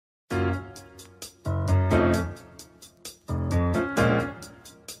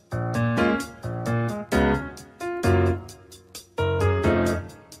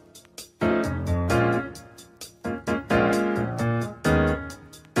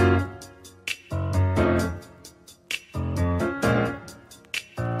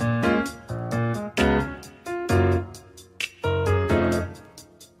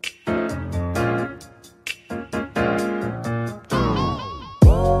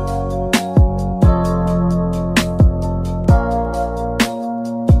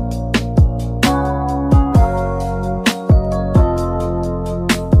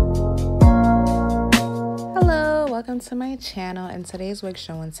Today's wig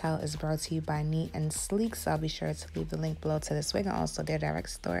show and tell is brought to you by Neatandsleek, so I'll be sure to leave the link below to this wig and also their direct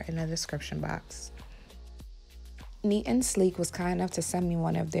store in the description box. Neatandsleek was kind enough to send me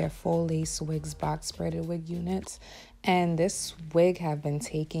one of their full lace wigs box braided wig units, and this wig have been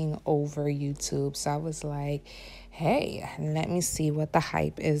taking over YouTube, so I was like, hey, let me see what the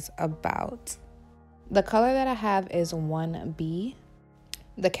hype is about. The color that I have is 1B.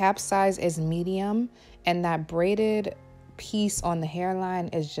 The cap size is medium, and that braided piece on the hairline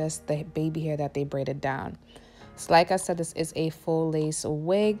is just the baby hair that they braided down. So like I said, this is a full lace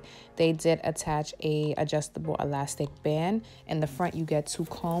wig. They did attach a adjustable elastic band. In the front you get 2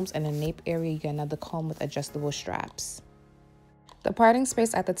 combs, and in the nape area you get another comb with adjustable straps. The parting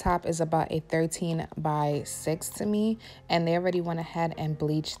space at the top is about a 13 by 6 to me, and they already went ahead and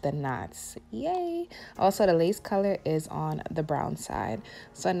bleached the knots. Yay! Also, the lace color is on the brown side.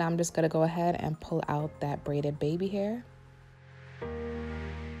 So now I'm just going to go ahead and pull out that braided baby hair.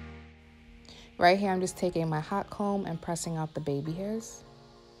 Right here, I'm just taking my hot comb and pressing out the baby hairs.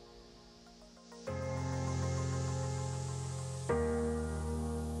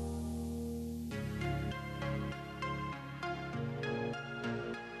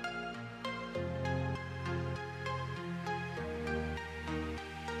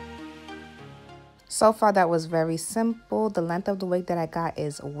 So far that was very simple. The length of the wig that I got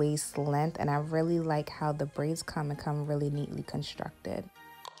is waist length, and I really like how the braids come really neatly constructed.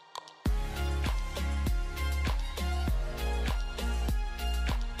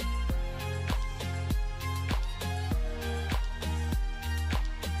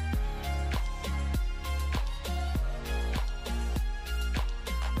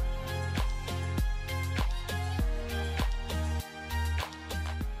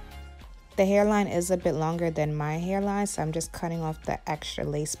 The hairline is a bit longer than my hairline, so I'm just cutting off the extra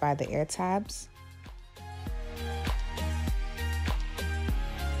lace by the ear tabs.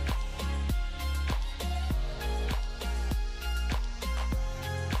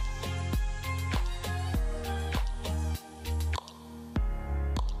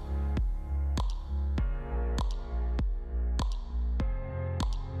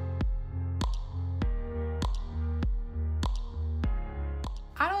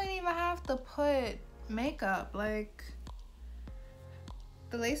 I don't even have to put makeup, like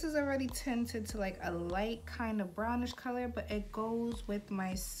the lace is already tinted to like a light kind of brownish color, but it goes with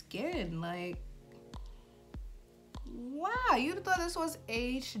my skin. Like, wow, you'd thought this was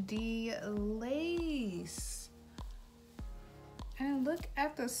HD lace. And look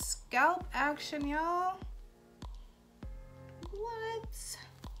at the scalp action, y'all. What?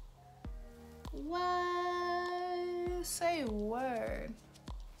 Say word.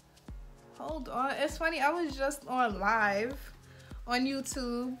 Hold on, it's funny, I was just on live on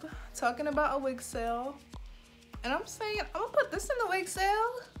YouTube talking about a wig sale, and I'm saying I'm gonna put this in the wig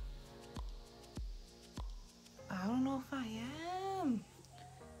sale. I don't know if I am.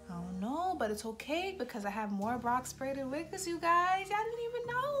 I don't know, but it's okay because I have more box braided wigs, you guys. Y'all didn't even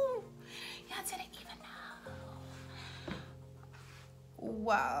know. Y'all didn't even know.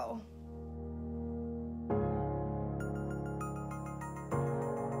 Wow.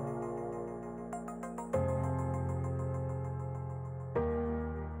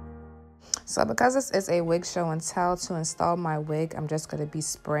 So because this is a wig show and tell, to install my wig, I'm just going to be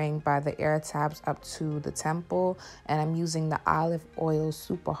spraying by the ear tabs up to the temple. And I'm using the olive oil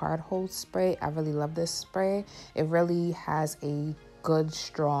super hard hold spray. I really love this spray. It really has a good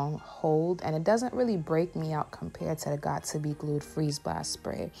strong hold, and it doesn't really break me out compared to the Got To Be Glued Freeze Blast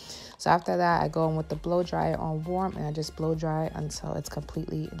spray. So after that, I go in with the blow dryer on warm, and I just blow dry it until it's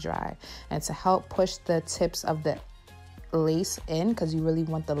completely dry. And to help push the tips of the lace in, because you really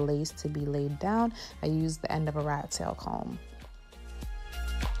want the lace to be laid down, I use the end of a rat tail comb.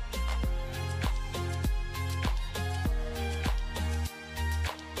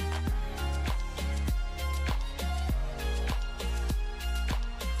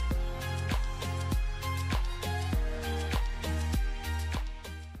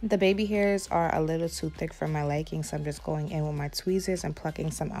 The baby hairs are a little too thick for my liking, so I'm just going in with my tweezers and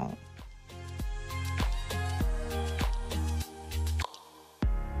plucking some out.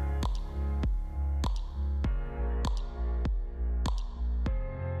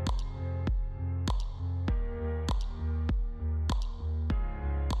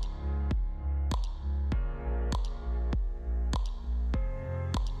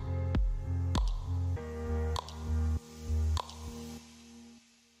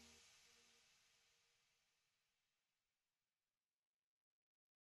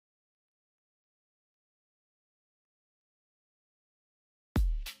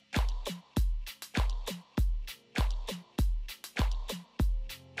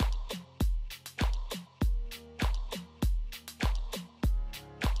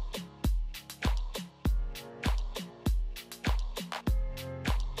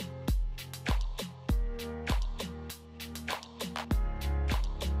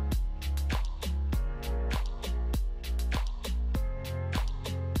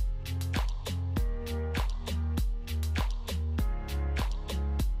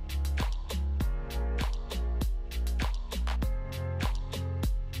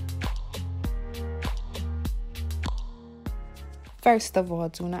 First of all,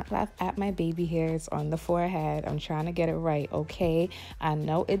 do not laugh at my baby hairs on the forehead. I'm trying to get it right, okay? I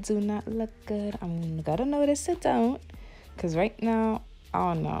know it do not look good. I'm gonna notice it don't. Because right now,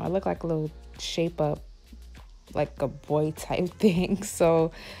 I don't know. I look like a little shape up, like a boy type thing.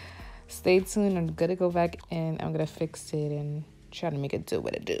 So stay tuned. I'm gonna go back in. I'm gonna fix it and try to make it do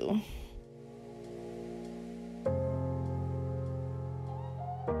what it do.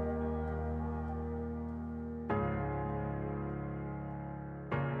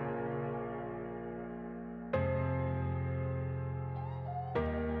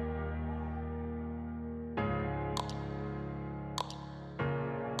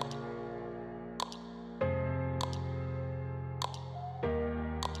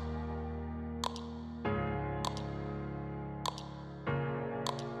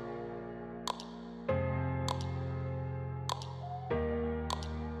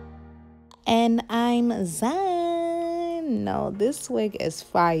 And I'm Zen. No, this wig is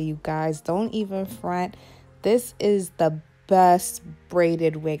fire, you guys. Don't even front. This is the best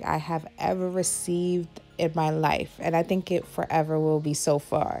braided wig I have ever received in my life. And I think it forever will be so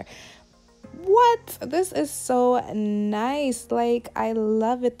far. What? This is so nice. Like, I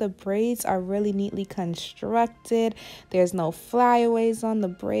love it. The braids are really neatly constructed. There's no flyaways on the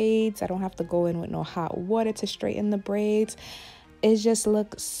braids. I don't have to go in with no hot water to straighten the braids. It just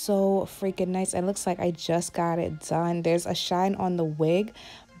looks so freaking nice. It looks like I just got it done. There's a shine on the wig,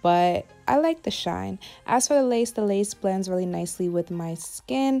 but I like the shine. As for the lace blends really nicely with my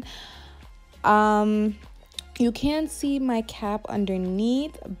skin. You can see my cap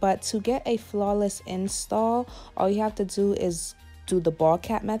underneath, but to get a flawless install, all you have to do is do the ball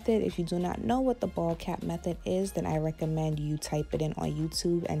cap method. If you do not know what the ball cap method is, then I recommend you type it in on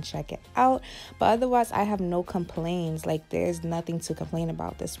YouTube and check it out. But otherwise, I have no complaints. Like, there's nothing to complain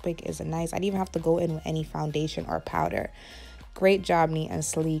about. This wig is nice. I didn't even have to go in with any foundation or powder. Great job,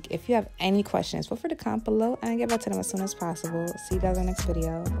 Neatandsleek. If you have any questions, feel free to comment below and get back to them as soon as possible. See you guys in the next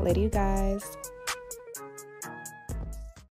video. Later, you guys.